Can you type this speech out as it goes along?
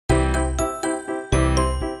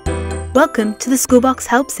Welcome to the Schoolbox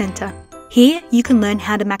Help Centre. Here you can learn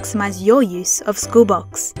how to maximise your use of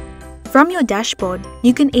Schoolbox. From your dashboard,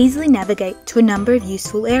 you can easily navigate to a number of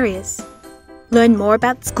useful areas. Learn more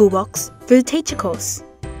about Schoolbox through the Teacher course.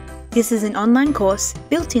 This is an online course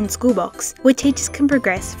built in Schoolbox where teachers can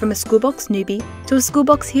progress from a Schoolbox newbie to a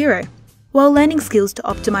Schoolbox hero while learning skills to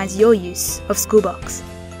optimise your use of Schoolbox.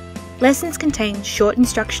 Lessons contain short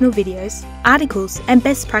instructional videos, articles and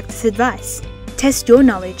best practice advice. Test your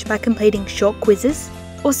knowledge by completing short quizzes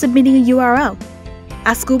or submitting a URL.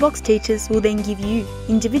 Our Schoolbox teachers will then give you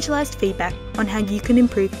individualised feedback on how you can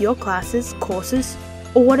improve your classes, courses,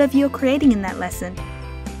 or whatever you're creating in that lesson.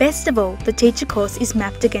 Best of all, the Teacher course is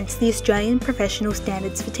mapped against the Australian Professional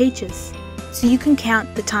Standards for Teachers, so you can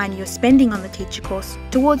count the time you're spending on the Teacher course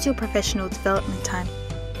towards your professional development time.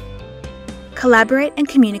 Collaborate and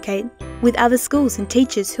communicate with other schools and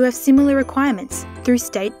teachers who have similar requirements through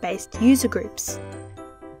state-based user groups.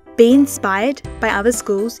 Be inspired by other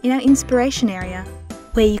schools in our inspiration area,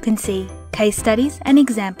 where you can see case studies and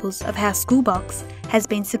examples of how Schoolbox has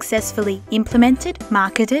been successfully implemented,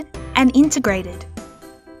 marketed and integrated.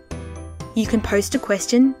 You can post a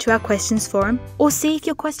question to our questions forum or see if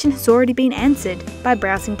your question has already been answered by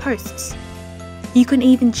browsing posts. You can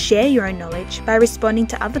even share your own knowledge by responding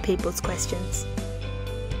to other people's questions.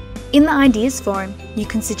 In the Ideas forum, you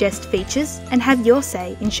can suggest features and have your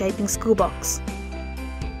say in shaping Schoolbox.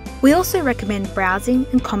 We also recommend browsing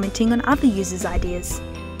and commenting on other users' ideas,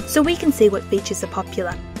 so we can see what features are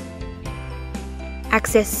popular.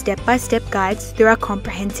 Access step-by-step guides through our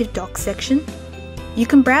comprehensive docs section. You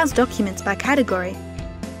can browse documents by category,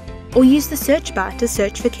 or use the search bar to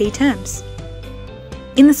search for key terms.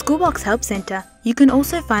 In the Schoolbox Help Centre, you can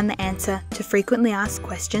also find the answer to frequently asked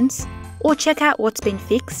questions, or check out what's been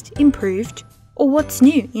fixed, improved, or what's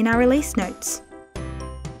new in our release notes.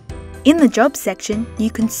 In the Jobs section,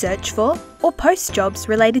 you can search for or post jobs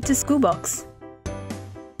related to Schoolbox.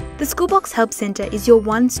 The Schoolbox Help Centre is your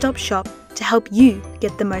one-stop shop to help you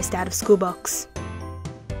get the most out of Schoolbox.